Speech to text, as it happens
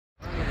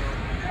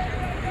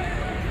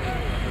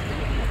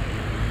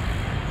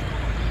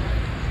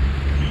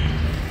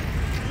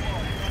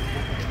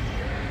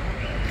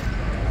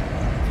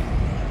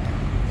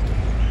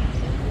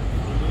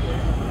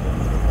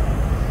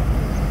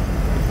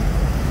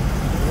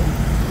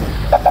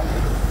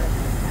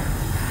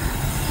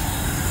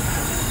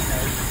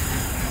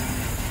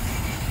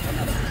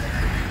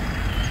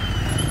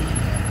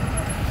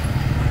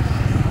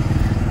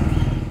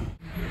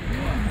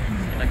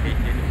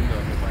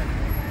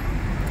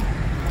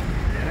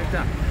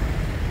Victor.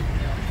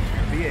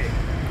 Bien.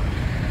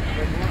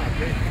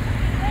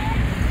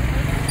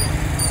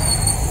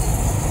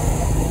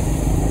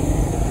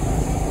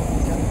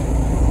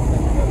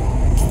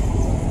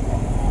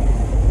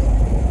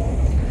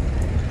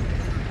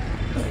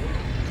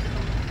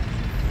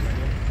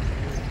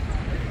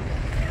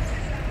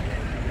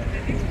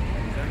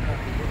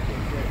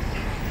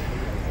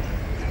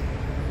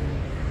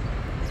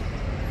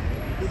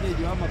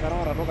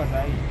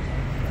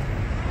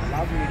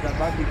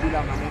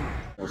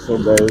 So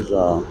guys,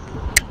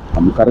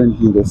 I'm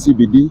currently in the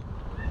CBD.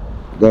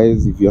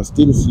 Guys, if you're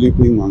still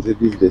sleeping,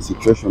 this is the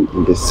situation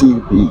in the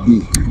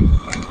CBD.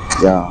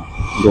 Yeah,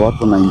 the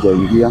watu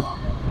wanaingia.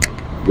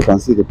 You can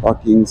see the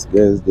parkings,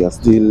 guys, they are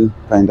still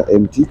kind of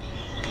empty.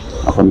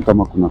 Hapa ni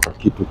kama kuna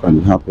kitu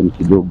can happen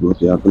kidogo.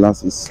 There are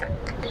glasses,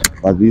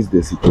 but this is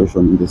the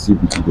situation in the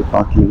CBD. The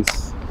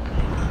parkings,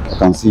 you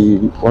can see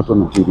watu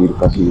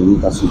wanatiririka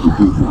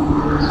CBD.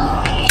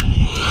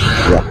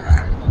 Yeah.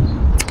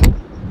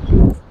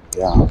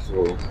 Yeah,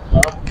 so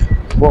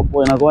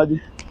popo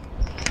inakuaje?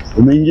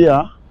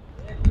 Umeingia?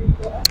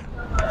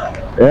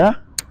 Yeah?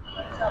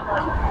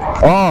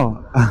 Oh.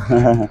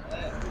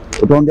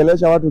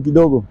 Utaongelesha watu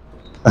kidogo.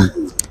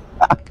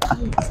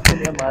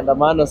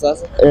 Maandamano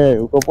sasa.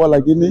 Uko poa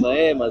lakini?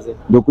 Maze.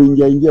 Ndio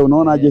kuingia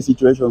unaona aje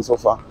situation so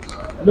far?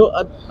 No,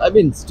 I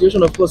mean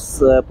situation of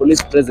course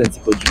police presence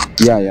iko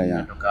juu.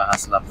 Yeah. Kutoka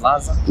Hustler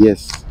Plaza.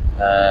 Yes.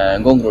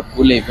 Ngong Road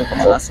kule hivyo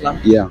kama Hustler.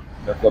 Yeah.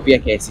 Kwa pia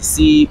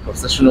KICC,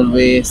 Professional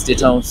Way,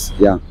 State House.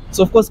 Yeah.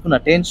 So of course kuna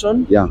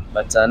tension. Yeah.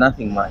 But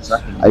nothing much.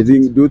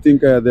 Do you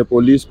think the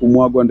police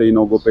kumwagwa ndio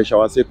inaogopesha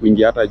wase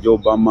kuingia hata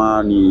job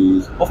ama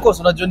ni? Of course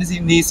unajua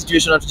ni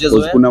situation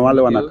hatujazoea. Kuna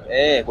wale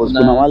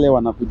kuna wale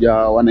wanakuja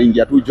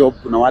wanaingia tu job,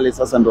 kuna wale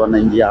sasa ndio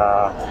wanaingia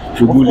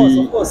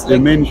shughuli, the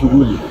main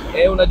shughuli.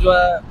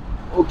 Unajua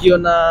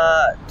ukiona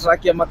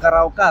track ya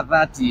makarao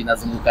kadhaa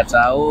inazunguka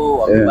tao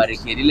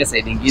wamebariki ile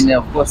side nyingine,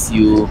 of course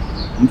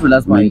mtu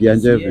lazima aingie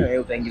njeve,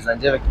 utaingiza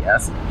njeve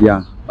kiasi.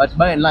 Yeah. But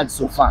by and large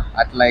so far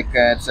at like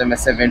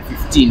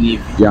 7:15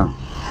 hivi. Yeah.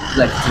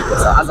 Like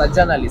as a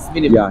journalist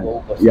mimi niko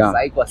huko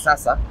sasa kwa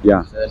sasa.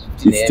 Yeah.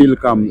 It's still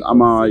come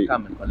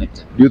and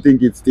collected. Do you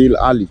think it's still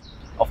early?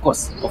 Of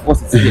course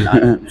it's still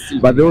early.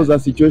 But there was a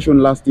situation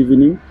last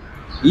evening.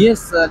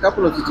 Yes, a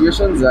couple of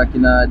situations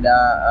kina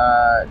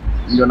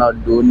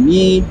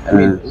Doni, I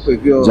mean huko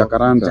hivyo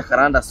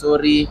Jacaranda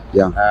sorry.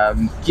 Yeah.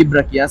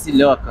 Kibra kiasi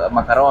leo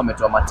makarao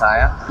ametoa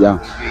mataya hivyo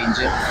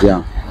nje.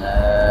 Yeah.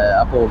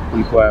 Hapo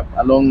kulikuwa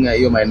along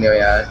hiyo maeneo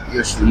ya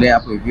hiyo shule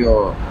hapo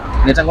hivyo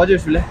inatangaje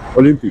shule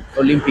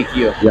Olympic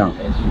hiyo. Yeah.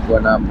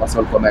 Kulikuwa na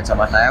maswali kwa mecha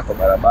mataya kwa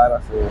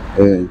barabara so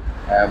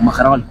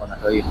makarao walikuwa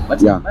wanatoa hiyo.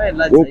 But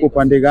uko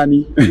pande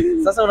gani?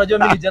 Sasa unajua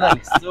mimi ni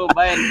journalist so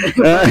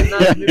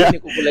mimi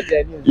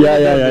nikukuletea news.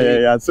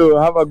 Yeah. So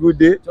have a good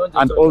day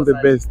and all the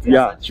best.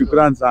 Yeah,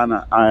 shukran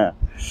sana.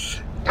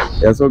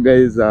 Yeah, so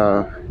guys,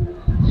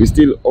 we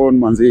still on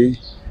manze.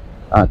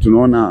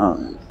 Tunaona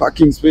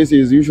parking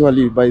spaces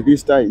usually by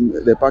this time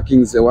the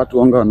parkings watu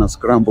wanga wana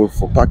scramble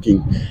for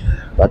parking,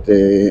 but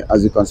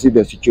as you can see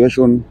the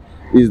situation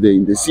is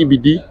in the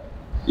CBD.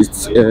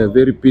 It's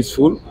very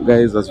peaceful,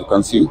 guys, as you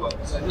can see.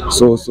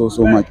 So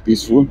much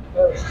peaceful.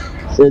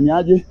 Ni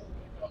aje?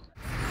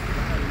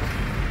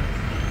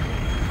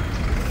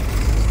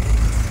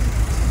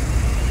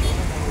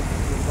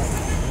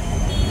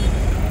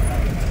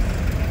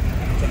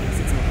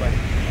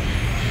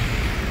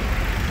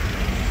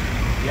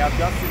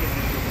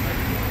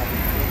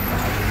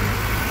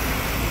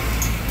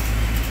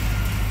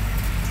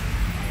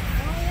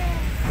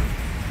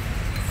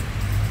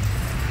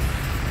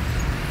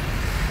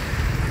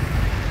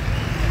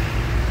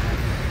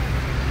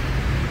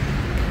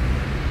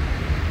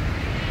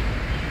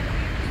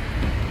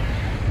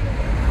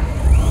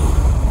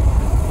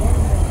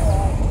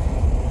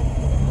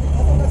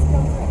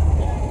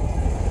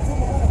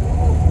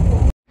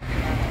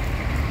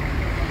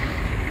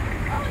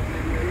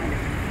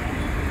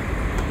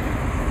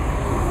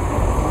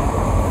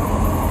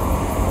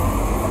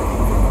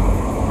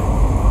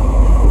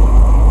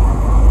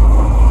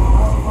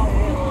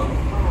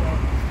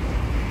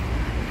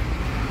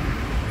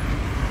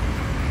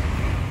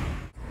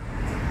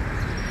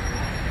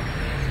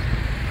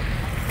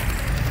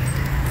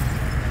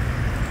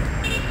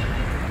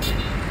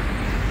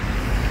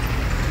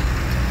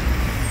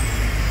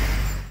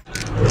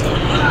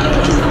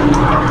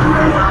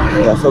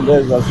 Yeah, so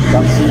guys, as you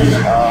can see,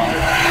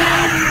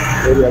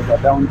 areas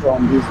are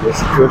downtown. This is the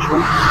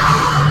situation.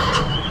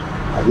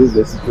 This is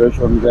the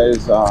situation,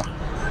 guys.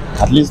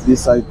 At least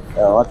this side,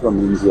 watu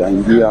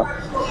wameingia.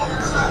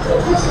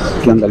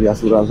 Ukiangalia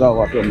sura zao,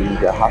 watu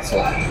wameingia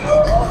hustle.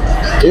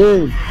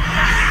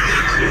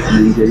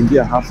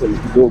 Wameingia hustle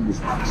kidogo.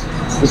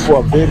 People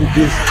are very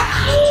busy.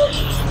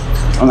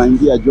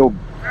 Wanaingia job.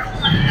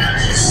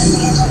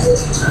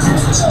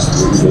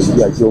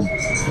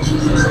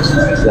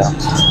 Yeah.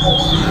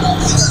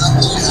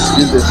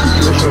 This is the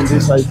situation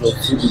this side of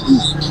CBD.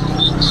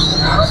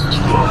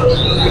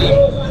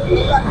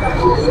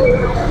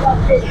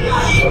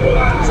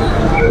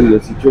 The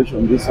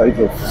situation this side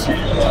of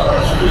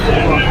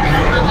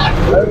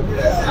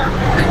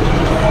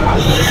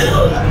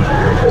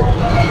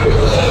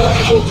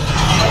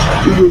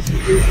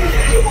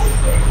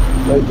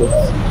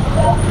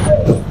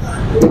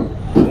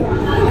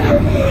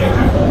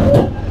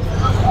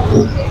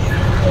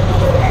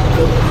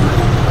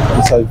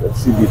this side of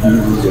CBD,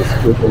 the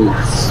situation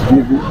is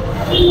busy.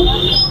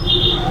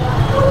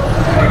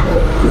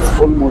 It's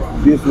almost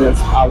business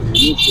as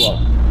usual.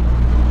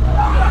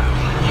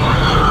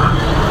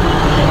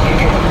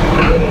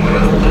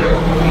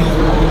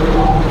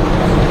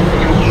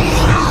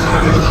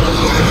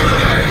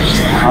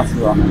 Hasa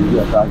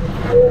wanaingia kazi.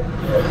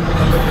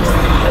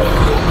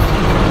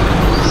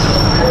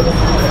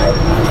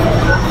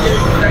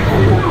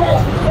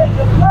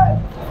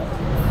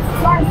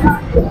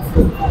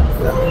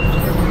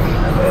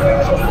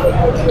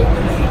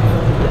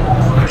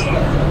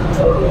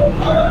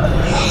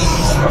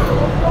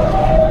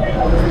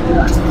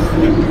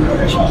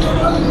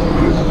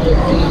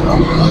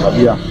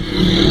 Yeah,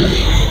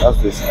 that's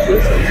the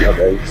situation here,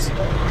 guys.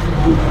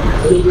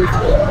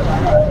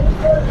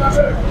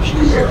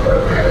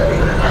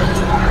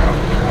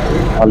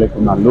 Pale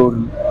kuna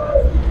lori.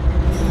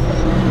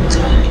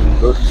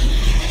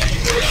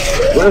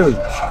 Wewe.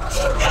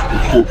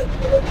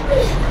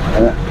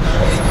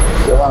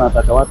 Sasa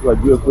nataka watu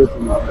wajue kwetu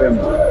ni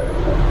mapema.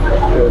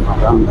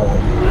 Matanga.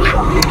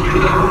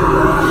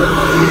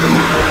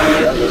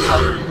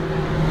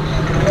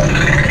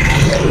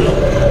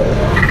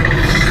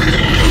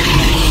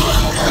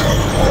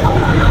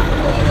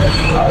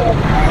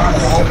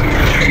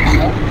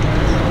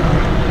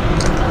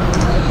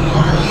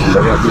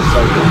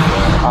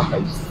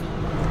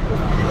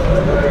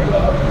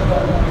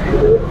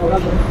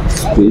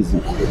 Crazy.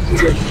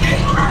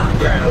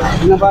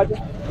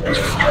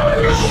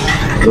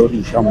 Lori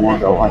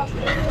ishamwaga watu,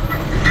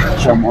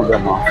 ishamwaga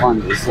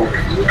mafande so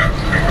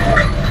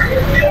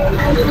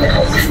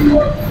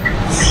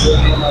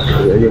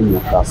hiyo ni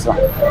kasa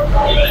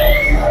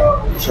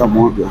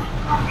ishamwaga.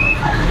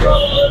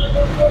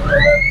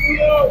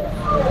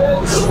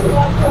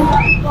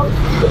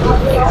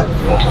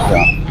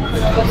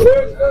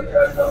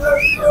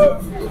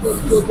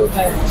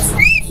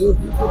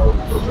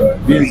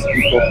 These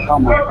people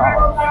come out.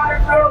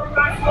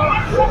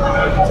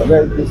 So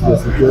guys, this is the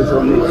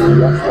situation.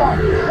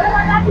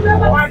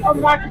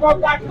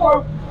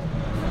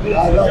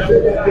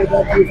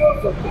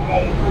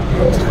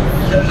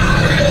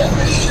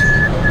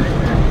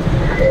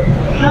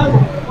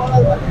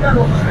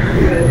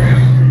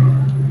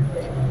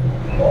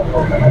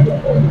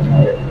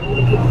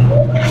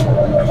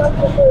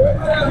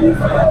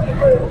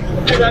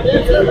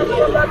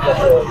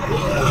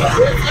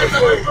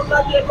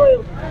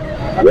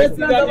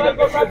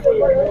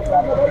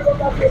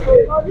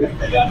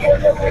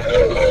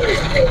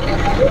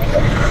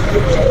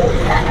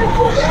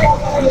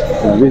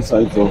 This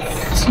side of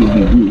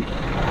CBD,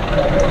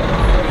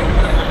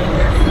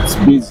 it's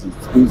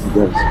busy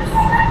guys.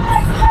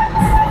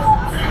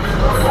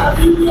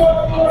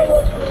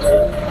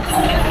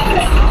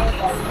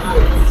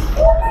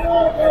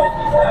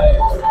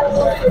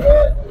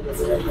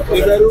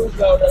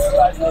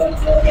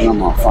 Na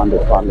mafande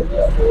pale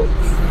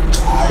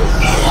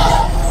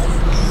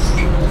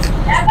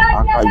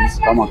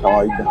akaisi kama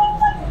kawaida.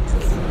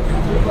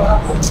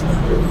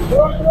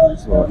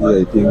 So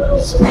here I think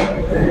it's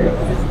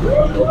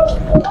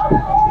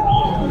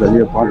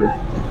angalia pale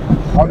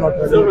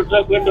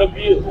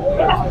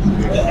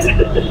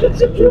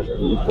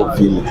ipo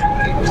vile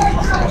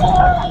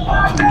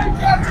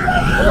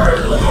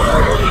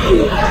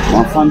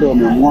mafande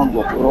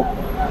wamemwagwa koroka.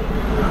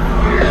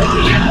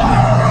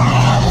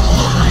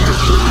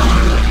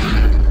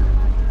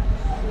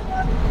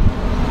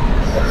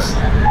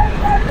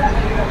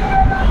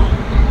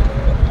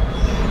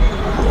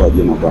 Kwa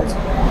jina basi.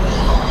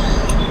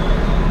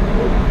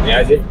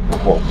 Niaje?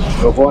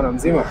 Uko na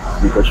mzima?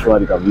 Niko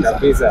shwari kabisa.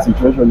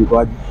 Situation iko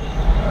aje?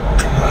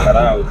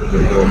 Karao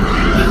kidogo.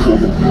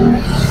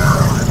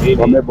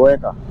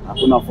 Wameboeka,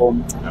 hakuna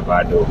form.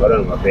 Bado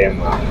ni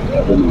mapema.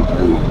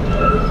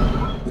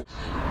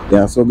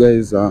 Yeah, so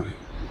guys,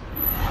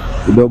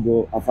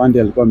 kidogo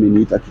afande alikuwa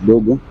ameniita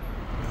kidogo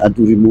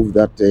to remove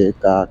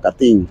that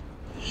thing.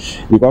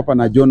 Niko hapa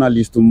na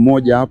journalist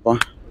mmoja hapa.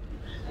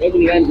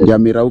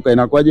 Jamirauka,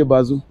 inakwaje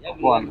Bazu?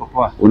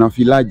 Poa.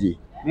 Unafilaje?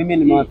 Mimi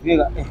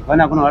nimewafika.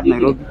 Bwana hakuna watu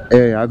Nairobi.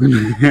 Hakuna.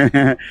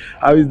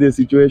 How is the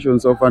situation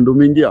so far?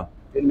 Umeingia?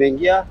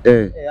 Nimeingia.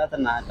 Hata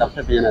na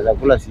tafuta penye naweza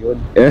kula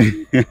sioni.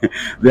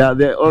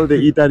 All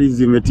the eateries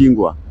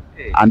zimetingwa.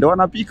 Ndio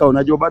wanapika,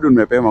 unajua bado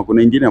nimepema,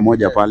 kuna ingine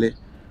moja pale.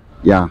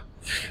 Yeah.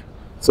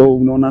 So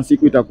unaona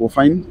siku itakuwa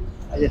fine?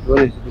 Aje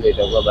tuone siku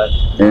itakuwa basi.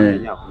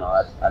 Kuna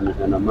watu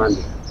anasema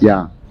Monday.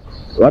 Yeah.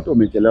 Watu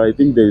wamechelewa. I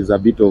think there is a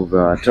bit of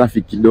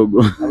traffic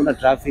kidogo. Hauna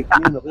traffic,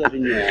 mimi nimekuja tu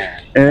nje.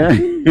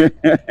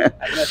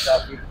 Hauna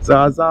traffic.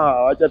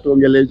 Sawa, wacha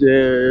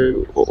tuongeleshe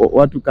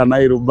watu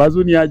Kanairo.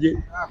 Bazu ni aje?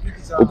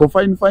 Uko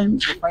fine?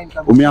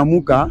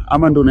 Umeamuka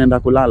ama ndo unaenda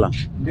kulala?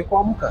 Ndio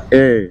kuamka.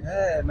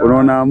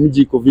 Unaona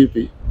mji iko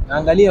vipi?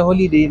 Naangalia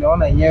holiday,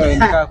 naona yenyewe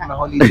nikaa kuna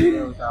holiday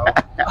leo sawa.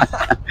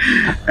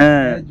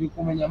 Juu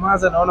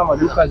kumenyamaza, naona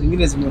maduka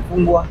zingine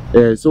zimefungwa.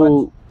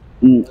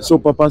 So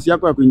purpose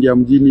yako ya kuingia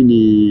mjini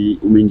ni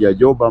umeingia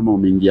job ama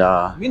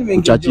umeingia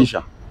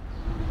kuchachisha?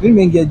 Mimi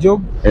nimeingia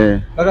job.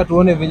 Nataka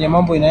tuone venye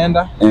mambo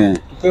inaenda.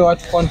 Tupewe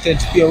watu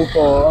content pia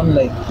huko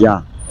online.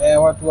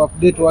 Watu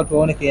update, watu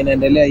waone kile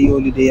inaendelea hiyo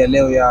holiday ya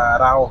leo ya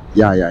Rao.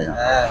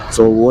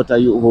 So what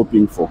are you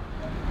hoping for?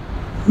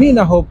 Mimi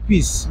na hope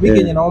peace. Mimi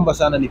Kenya naomba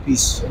sana ni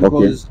peace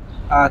because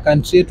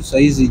country yetu saa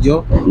hizi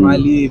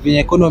mali venye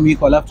economy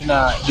iko, alafu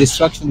na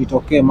destruction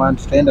itokee, man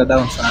tutaenda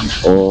down sana.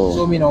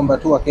 So mimi naomba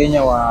tu wa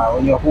Kenya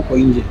wenye huko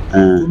nje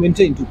to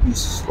maintain to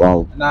peace.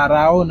 Na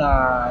Rao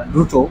na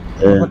Ruto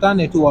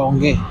wapatane tu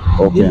waongee.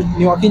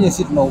 Ni wa Kenya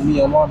sisi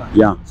tunaumia,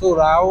 umeona? So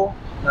Rao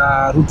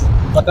na Ruto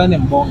wapatane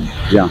mbonge.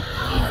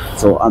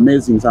 So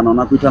amazing sana.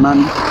 Unakuita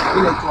nani?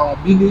 Mimi naitwa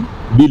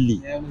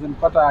Billy.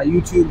 Unanipata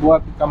YouTube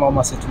wapi kama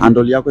Homaset Media?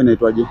 Handle yako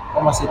inaitwaje?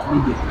 Homaset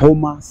Media.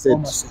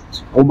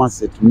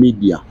 Homaset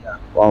Media.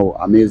 Wow,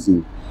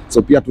 amazing.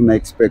 So pia tuna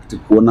expect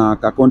kuona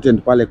ka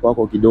content pale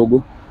kwako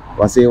kidogo.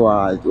 Wasee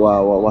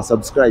wa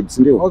subscribe,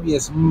 si ndio?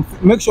 Obvious.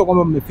 Make sure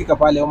kwamba mmefika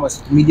pale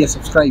Homaset Media,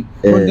 subscribe.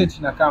 Content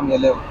inakaa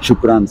leo.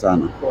 Shukran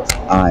sana.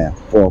 Haya.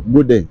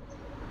 Good day.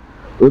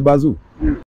 We Bazu.